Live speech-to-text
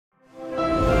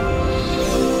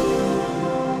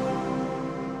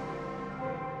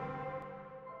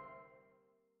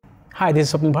Hi,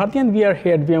 this is Swapnil Bharti, and we are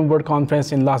here at VMware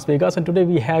Conference in Las Vegas. And today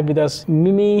we have with us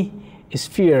Mimi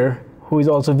Spier, who is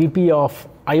also VP of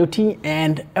IoT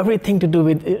and everything to do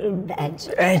with the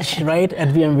Edge, right, at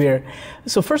VMware.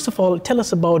 So first of all, tell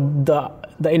us about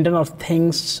the Internet of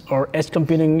Things or Edge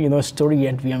computing, story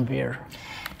at VMware.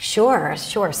 Sure.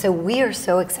 So we are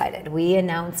so excited. We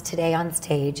announced today on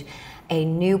stage a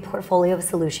new portfolio of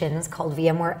solutions called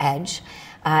VMware Edge,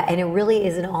 and it really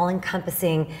is an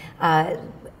all-encompassing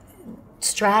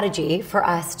strategy for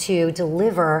us to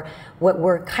deliver what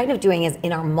we're kind of doing is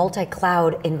in our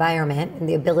multi-cloud environment and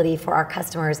the ability for our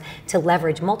customers to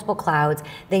leverage multiple clouds.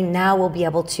 They now will be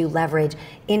able to leverage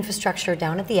infrastructure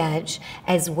down at the edge,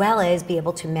 as well as be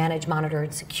able to manage, monitor,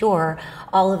 and secure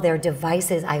all of their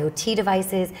devices, IoT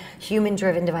devices,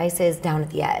 human-driven devices down at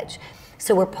the edge.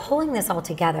 So we're pulling this all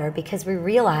together because we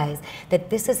realize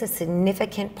that this is a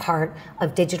significant part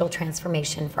of digital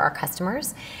transformation for our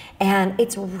customers, and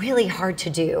it's really hard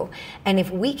to do. And if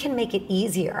we can make it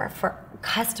easier for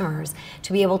customers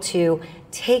to be able to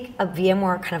take a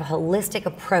VMware kind of holistic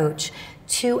approach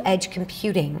to edge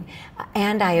computing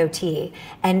and IoT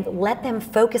and let them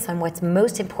focus on what's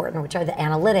most important, which are the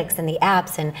analytics and the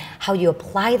apps and how you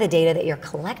apply the data that you're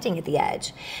collecting at the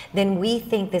edge, then we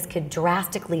think this could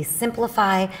drastically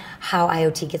simplify how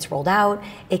IoT gets rolled out.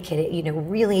 It could,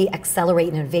 really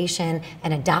accelerate innovation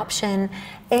and adoption,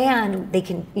 and they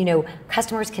can,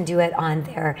 customers can do it on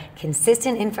their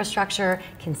consistent infrastructure,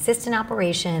 consistent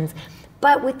operations,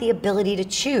 but with the ability to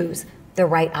choose the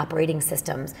right operating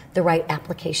systems, the right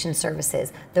application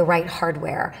services, the right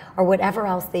hardware, or whatever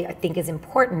else they think is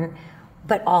important,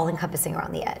 but all encompassing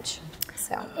around the edge.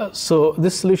 So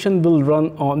this solution will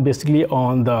run basically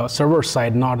on the server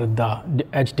side, not at the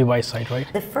edge device side, right?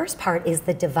 The first part is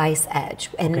the device edge,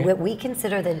 and what we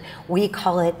consider we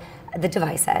call it the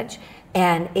device edge,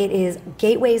 and it is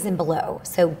gateways and below.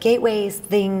 So gateways,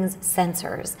 things,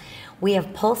 sensors. We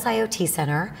have Pulse IoT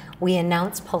Center. We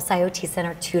announced Pulse IoT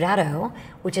Center 2.0,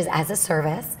 which is as a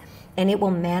service, and it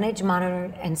will manage,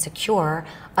 monitor, and secure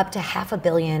up to 500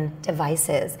 million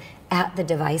devices at the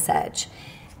device edge.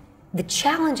 The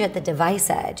challenge at the device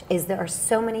edge is there are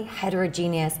so many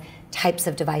heterogeneous types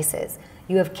of devices.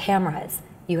 You have cameras,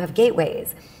 you have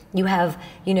gateways, you have,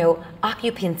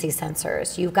 occupancy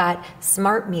sensors, you've got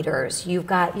smart meters, you've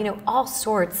got, all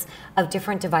sorts of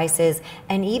different devices,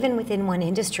 and even within one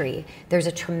industry, there's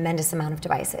a tremendous amount of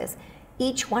devices.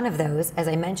 Each one of those, as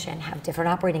I mentioned, have different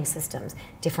operating systems,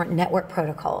 different network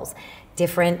protocols,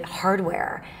 different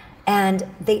hardware, and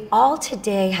they all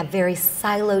today have very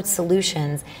siloed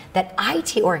solutions that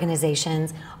IT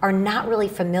organizations are not really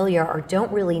familiar or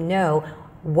don't really know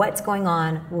what's going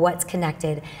on, what's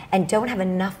connected, and don't have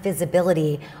enough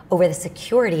visibility over the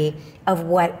security of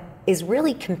what is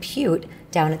really compute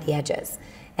down at the edges.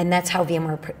 And that's how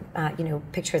VMware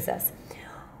pictures this.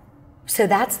 So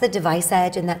that's the device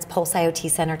edge, and that's Pulse IoT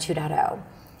Center 2.0.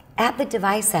 At the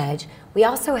device edge, we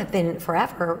also have been,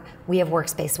 forever, we have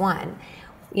Workspace ONE.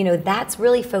 That's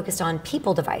really focused on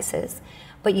people devices,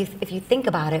 but if you think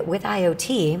about it, with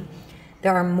IoT,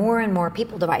 there are more and more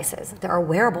people devices. There are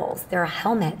wearables, there are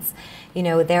helmets,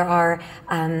 there are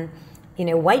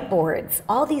whiteboards,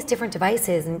 all these different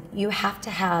devices, and you have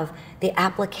to have the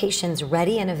applications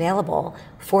ready and available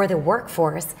for the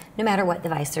workforce, no matter what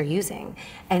device they're using.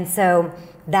 And so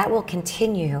that will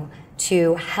continue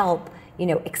to help,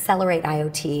 accelerate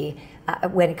IoT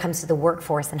when it comes to the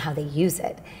workforce and how they use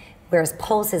it, whereas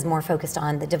Pulse is more focused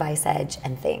on the device edge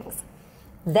and things.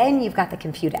 Then you've got the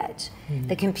compute edge. Mm-hmm.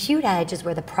 The compute edge is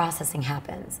where the processing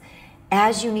happens.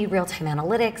 As you need real-time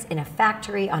analytics in a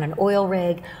factory, on an oil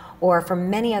rig, or for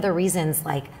many other reasons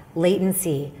like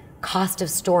latency, cost of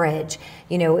storage,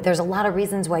 there's a lot of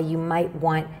reasons why you might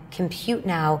want compute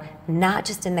now, not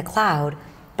just in the cloud,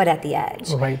 but at the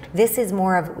edge. Right. This is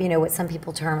more of what some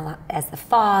people term as the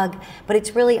fog, but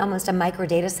it's really almost a micro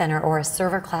data center or a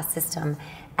server class system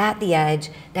at the edge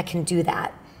that can do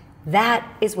that.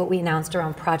 That is what we announced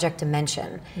around Project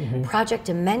Dimension. Mm-hmm. Project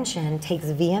Dimension takes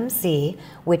VMC,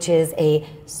 which is a,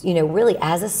 really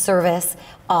as a service,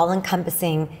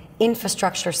 all-encompassing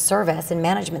infrastructure service and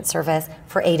management service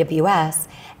for AWS,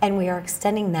 and we are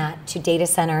extending that to data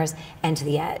centers and to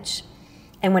the edge.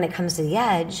 And when it comes to the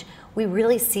edge, we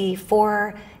really see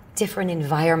 4 different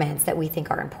environments that we think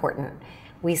are important.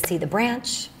 We see the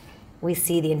branch, we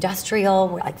see the industrial,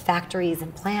 like factories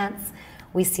and plants,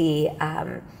 we see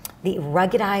the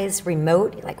ruggedized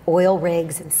remote, like oil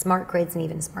rigs and smart grids and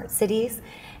even smart cities.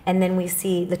 And then we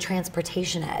see the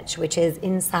transportation edge, which is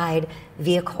inside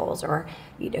vehicles or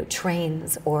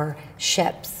trains or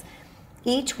ships.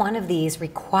 Each one of these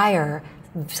require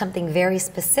something very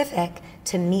specific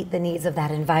to meet the needs of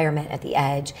that environment at the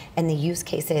edge and the use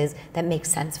cases that make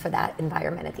sense for that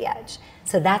environment at the edge.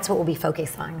 So that's what we'll be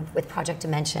focused on with Project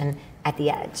Dimension at the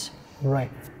edge.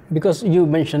 Right. Because you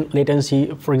mentioned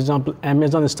latency, for example,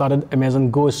 Amazon started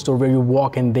Amazon Go store where you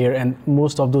walk in there, and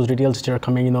most of those retail stores are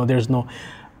coming, there's no,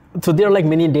 so they're like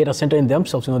mini data center in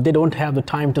themselves, they don't have the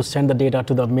time to send the data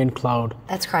to the main cloud.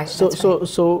 That's correct.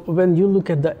 So when you look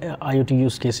at the IoT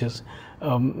use cases,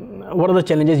 what are the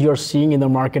challenges you're seeing in the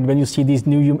market when you see these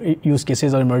new use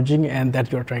cases are emerging and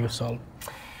that you're trying to solve?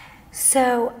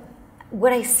 So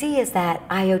what I see is that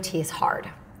IoT is hard.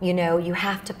 You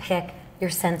have to pick your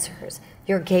sensors,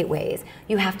 your gateways.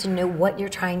 You have to know what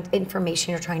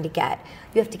information you're trying to get.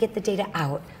 You have to get the data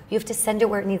out. You have to send it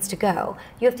where it needs to go.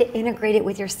 You have to integrate it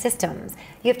with your systems.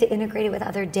 You have to integrate it with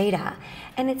other data.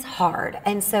 And it's hard.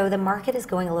 And so the market is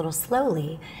going a little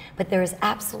slowly, but there is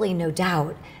absolutely no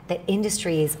doubt that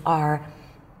industries are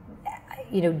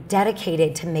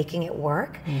dedicated to making it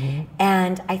work. Mm-hmm.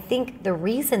 And I think the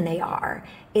reason they are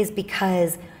is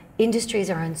because industries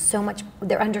are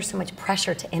they're under so much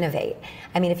pressure to innovate.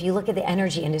 I mean, if you look at the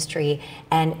energy industry,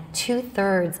 and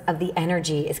 2/3 of the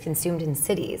energy is consumed in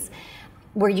cities,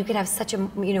 where you could have such a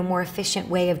more efficient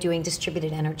way of doing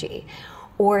distributed energy.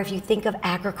 Or if you think of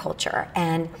agriculture,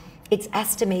 and it's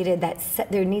estimated that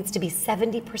there needs to be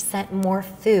 70% more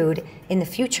food in the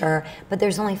future, but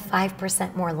there's only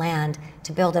 5% more land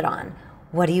to build it on.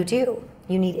 What do?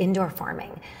 You need indoor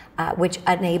farming, which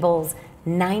enables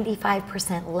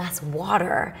 95% less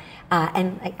water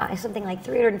and something like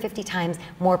 350 times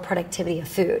more productivity of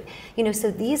food.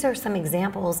 So these are some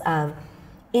examples of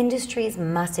industries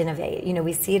must innovate.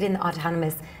 We see it in the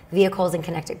autonomous vehicles and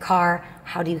connected car.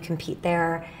 How do you compete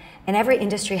there? And every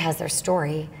industry has their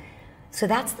story. So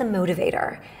that's the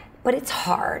motivator, but it's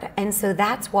hard. And so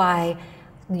that's why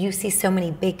you see so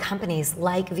many big companies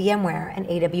like VMware and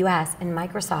AWS and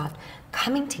Microsoft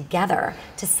coming together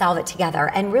to solve it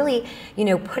together, and really,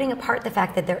 putting apart the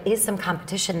fact that there is some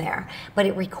competition there, but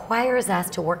it requires us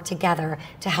to work together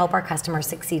to help our customers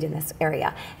succeed in this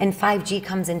area. And 5G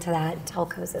comes into that,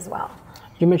 telcos as well.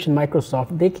 You mentioned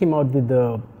Microsoft. They came out with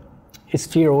the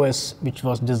Sphere OS, which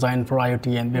was designed for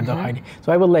IoT and with the high.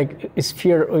 So I would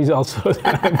Sphere is also a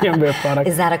VMware product.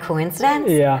 Is that a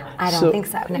coincidence? Yeah. I don't think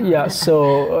so. No. Yeah.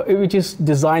 So which is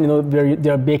designed, where they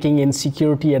are baking in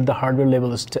security at the hardware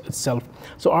level itself.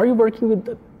 So are you working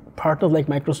with partners like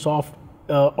Microsoft,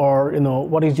 or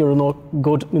what is your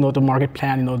go to market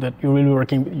plan? That you're really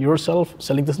working with yourself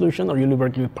selling the solution, or you're really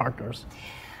working with partners?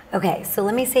 Okay, so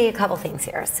let me say a couple things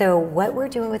here. So what we're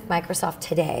doing with Microsoft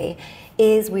today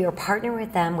is we are partnering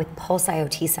with them with Pulse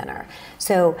IoT Center.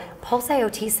 So Pulse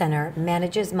IoT Center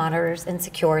manages, monitors, and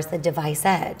secures the device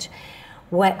edge.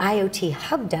 What IoT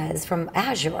Hub does from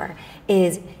Azure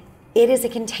is it is a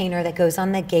container that goes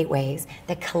on the gateways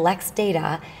that collects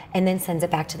data and then sends it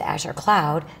back to the Azure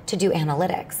cloud to do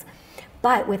analytics.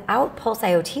 But without Pulse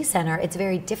IoT Center, it's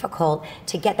very difficult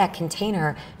to get that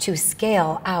container to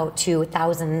scale out to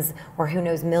thousands or who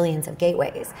knows millions of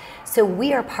gateways. So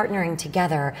we are partnering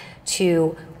together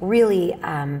to really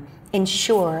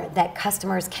ensure that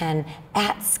customers can,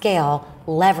 at scale,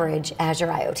 leverage Azure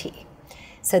IoT.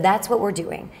 So that's what we're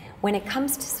doing. When it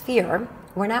comes to Sphere,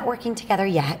 we're not working together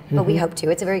yet, but we hope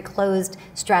to. It's a very closed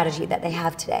strategy that they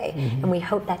have today, and we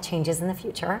hope that changes in the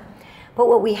future. But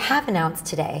what we have announced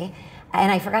today, and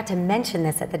I forgot to mention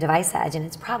this at the device edge, and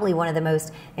it's probably one of the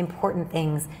most important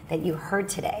things that you heard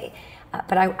today,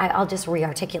 but I'll just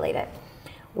re-articulate it.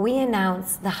 We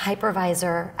announced the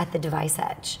hypervisor at the device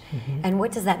edge. And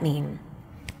what does that mean?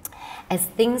 As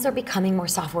things are becoming more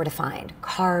software defined,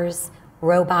 cars,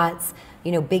 robots,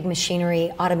 big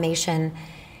machinery, automation,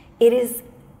 it is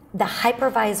the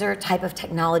hypervisor type of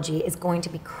technology is going to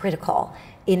be critical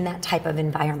in that type of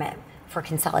environment for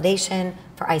consolidation,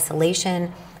 for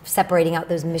isolation, separating out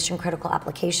those mission critical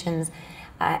applications,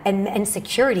 and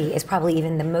security is probably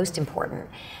even the most important.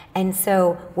 And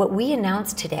so what we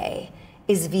announced today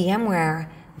is VMware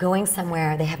going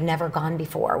somewhere they have never gone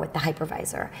before with the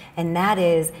hypervisor, and that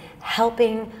is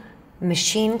helping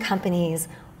machine companies,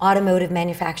 automotive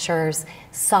manufacturers,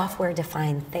 software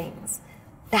define things.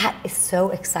 That is so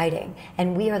exciting,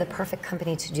 and we are the perfect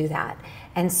company to do that.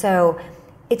 And so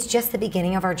it's just the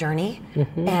beginning of our journey,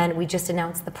 and we just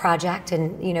announced the project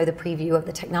and the preview of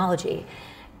the technology.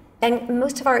 And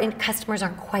most of our customers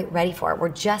aren't quite ready for it. We're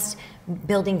just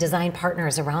building design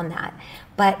partners around that.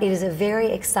 But it is a very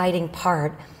exciting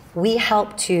part. We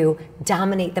help to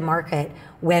dominate the market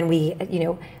when we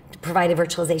provide a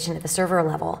virtualization at the server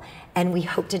level, and we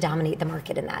hope to dominate the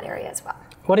market in that area as well.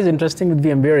 What is interesting with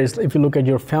VMware is if you look at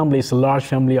your family, it's a large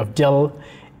family of Dell,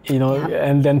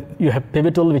 and then you have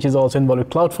Pivotal, which is also involved with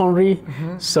Cloud Foundry.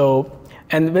 So,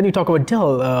 and when you talk about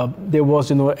Dell, there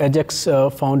was,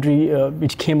 EdgeX Foundry,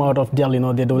 which came out of Dell,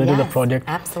 they donated the project.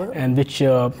 Absolutely. And which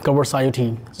covers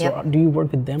IoT. So do you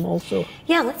work with them also?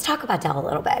 Yeah, let's talk about Dell a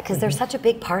little bit, because they're such a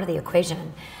big part of the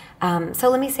equation. So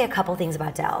let me say a couple things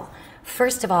about Dell.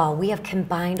 First of all, we have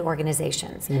combined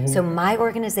organizations. So my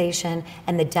organization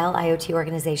and the Dell IoT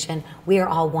organization, we are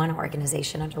all one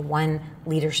organization under one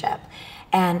leadership.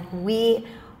 And we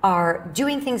are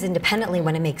doing things independently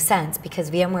when it makes sense,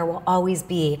 because VMware will always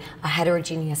be a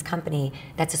heterogeneous company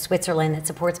that's a Switzerland that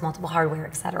supports multiple hardware,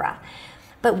 et cetera.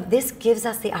 But this gives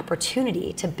us the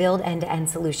opportunity to build end-to-end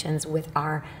solutions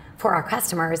for our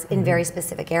customers in very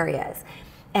specific areas.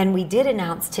 And we did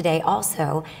announce today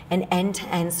also an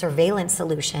end-to-end surveillance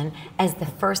solution as the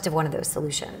first of one of those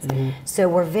solutions. So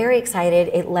we're very excited.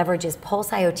 It leverages Pulse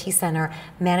IoT Center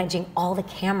managing all the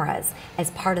cameras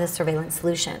as part of the surveillance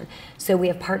solution. So we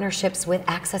have partnerships with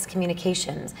Access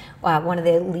Communications, one of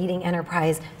the leading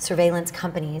enterprise surveillance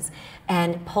companies,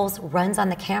 and Pulse runs on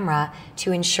the camera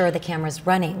to ensure the camera's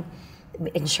running,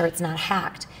 ensure it's not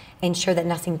hacked, ensure that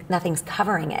nothing's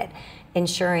covering it,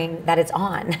 ensuring that it's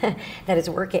on, that it's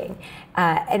working.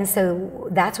 And so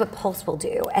that's what Pulse will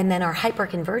do. And then our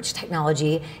hyper-converged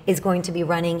technology is going to be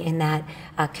running in that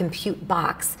compute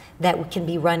box that can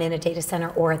be run in a data center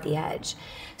or at the edge.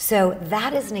 So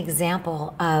that is an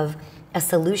example of a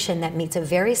solution that meets a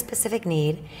very specific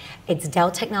need. It's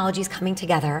Dell technologies coming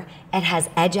together. It has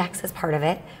EdgeX as part of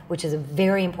it, which is a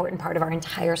very important part of our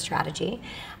entire strategy.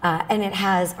 And it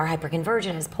has our hyperconvergent,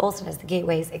 it has Pulse, it has the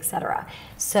gateways, et cetera.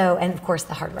 So, and of course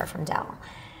the hardware from Dell.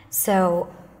 So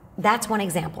that's one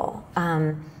example.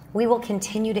 We will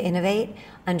continue to innovate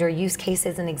under use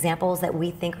cases and examples that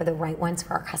we think are the right ones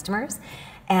for our customers.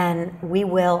 And we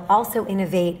will also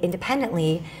innovate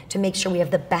independently to make sure we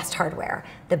have the best hardware,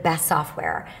 the best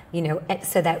software,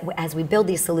 so that as we build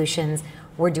these solutions,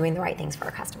 we're doing the right things for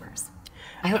our customers.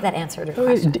 I hope that answered your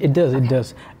question. It does, it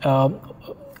does.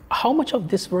 How much of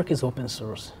this work is open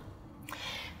source?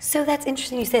 So that's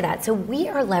interesting you say that. So we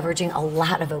are leveraging a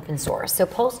lot of open source. So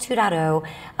Pulse 2.0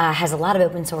 has a lot of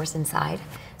open source inside.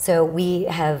 So we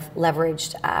have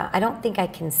leveraged, I don't think I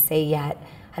can say yet,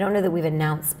 I don't know that we've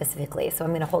announced specifically, so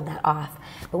I'm going to hold that off.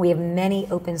 But we have many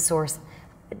open source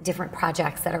different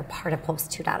projects that are part of Pulse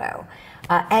 2.0.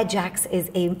 EdgeX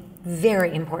is a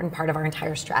very important part of our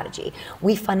entire strategy.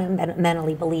 We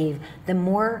fundamentally believe the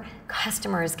more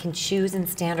customers can choose and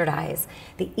standardize,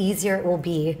 the easier it will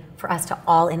be for us to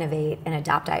all innovate and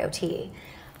adopt IoT.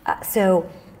 So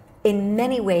in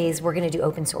many ways, we're going to do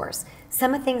open source.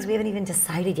 Some of the things we haven't even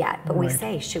decided yet, but we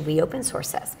say, should we open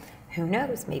source this? Who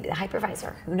knows? Maybe the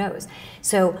hypervisor, who knows?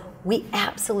 So we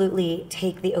absolutely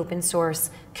take the open source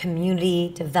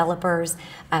community, developers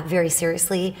very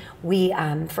seriously. We,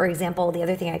 for example, the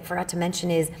other thing I forgot to mention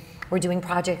is we're doing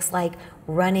projects like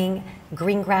running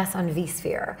Greengrass on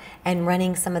vSphere and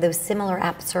running some of those similar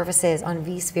app services on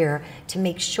vSphere to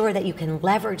make sure that you can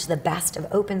leverage the best of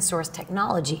open source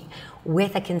technology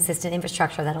with a consistent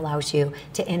infrastructure that allows you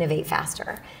to innovate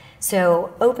faster.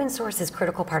 So open source is a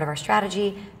critical part of our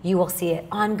strategy. You will see it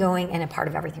ongoing and a part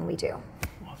of everything we do.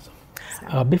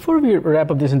 Awesome. Before we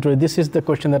wrap up this intro, this is the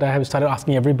question that I have started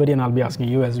asking everybody, and I'll be asking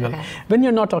you as well. Okay. When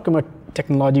you're not talking about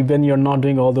technology, when you're not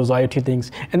doing all those IoT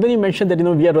things, and when you mentioned that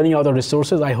we are running out of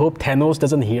resources, I hope Thanos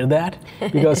doesn't hear that,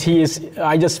 because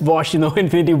I just watched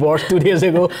Infinity Wars 2 days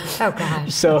ago. Oh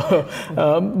gosh. So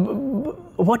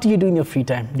what do you do in your free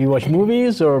time? Do you watch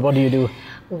movies, or what do you do?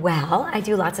 Well, I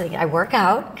do lots of things. I work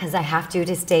out because I have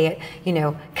to stay,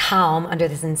 calm under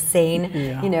this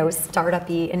insane,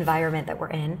 startup-y environment that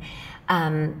we're in.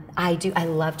 I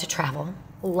love to travel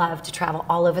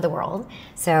all over the world.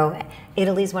 So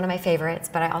Italy's one of my favorites,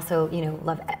 but I also,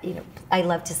 I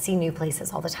love to see new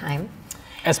places all the time.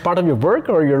 As part of your work,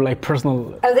 or your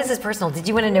personal? Oh, this is personal. Did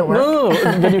you want to know work?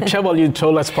 No, when you travel, you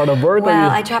told us part of work.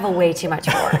 Well, I travel way too much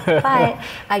for work, but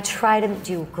I try to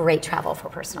do great travel for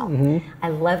personal. Mm-hmm. I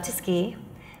love to ski.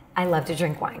 I love to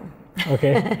drink wine.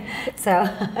 Okay. So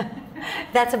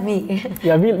that's me.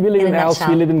 Yeah, we live in Alps.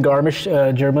 We live in Garmisch,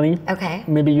 Germany. Okay.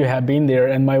 Maybe you have been there,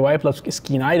 and my wife loves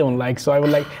skiing. I don't like, so I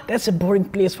was like, that's a boring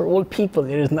place for old people.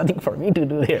 There is nothing for me to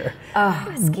do there.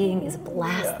 Oh, skiing is a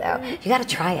blast, though. You got to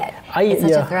try it. It's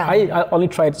such a thrill. I only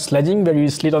tried sledging, where you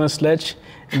slid on a sledge.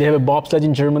 They have a bobsled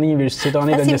in Germany where you sit on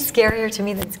it. That seems scarier to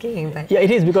me than skiing. But. Yeah, it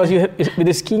is, because with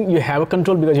the skiing you have a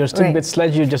control, because you're still with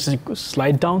sledge, you just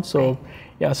slide down. So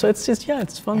Yeah, so it's just,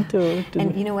 it's fun to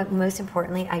And you know what, most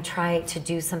importantly, I try to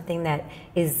do something that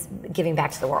is giving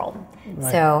back to the world.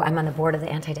 Right. So I'm on the board of the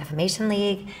Anti-Defamation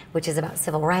League, which is about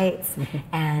civil rights,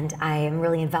 and I am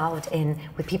really involved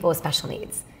with people with special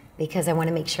needs, because I want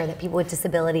to make sure that people with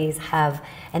disabilities have,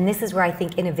 and this is where I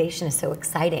think innovation is so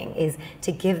exciting, is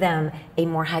to give them a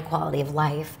more high quality of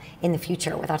life in the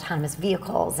future with autonomous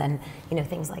vehicles and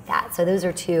things like that. So those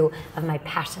are two of my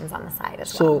passions on the side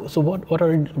as well. So what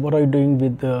are you doing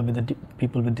with the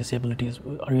people with disabilities?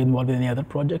 Are you involved in any other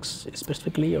projects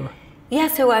specifically, or? Yeah,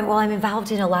 so I'm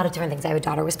involved in a lot of different things. I have a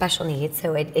daughter with special needs,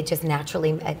 so it just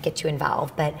naturally gets you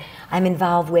involved. But I'm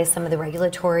involved with some of the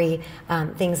regulatory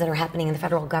things that are happening in the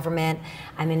federal government.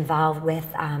 I'm involved with,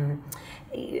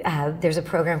 there's a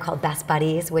program called Best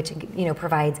Buddies, which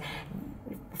provides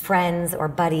friends or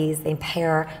buddies. They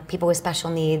pair people with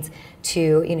special needs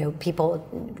to people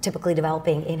typically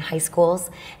developing in high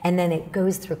schools, and then it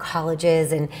goes through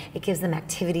colleges and it gives them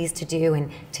activities to do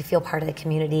and to feel part of the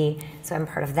community. So I'm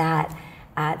part of that.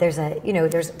 There's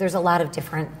a lot of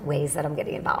different ways that I'm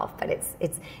getting involved, but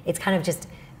it's kind of just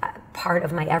part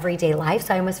of my everyday life,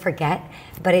 so I almost forget.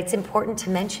 But it's important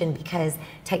to mention because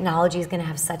technology is going to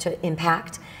have such an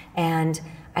impact, and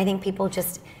I think people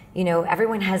just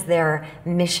everyone has their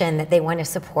mission that they want to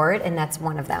support, and that's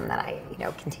one of them that I,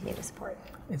 continue to support.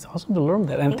 It's awesome to learn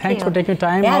that, and Thank thanks you. for taking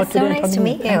time Yeah, out it's so today. nice to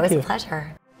meet you. It was a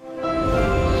pleasure.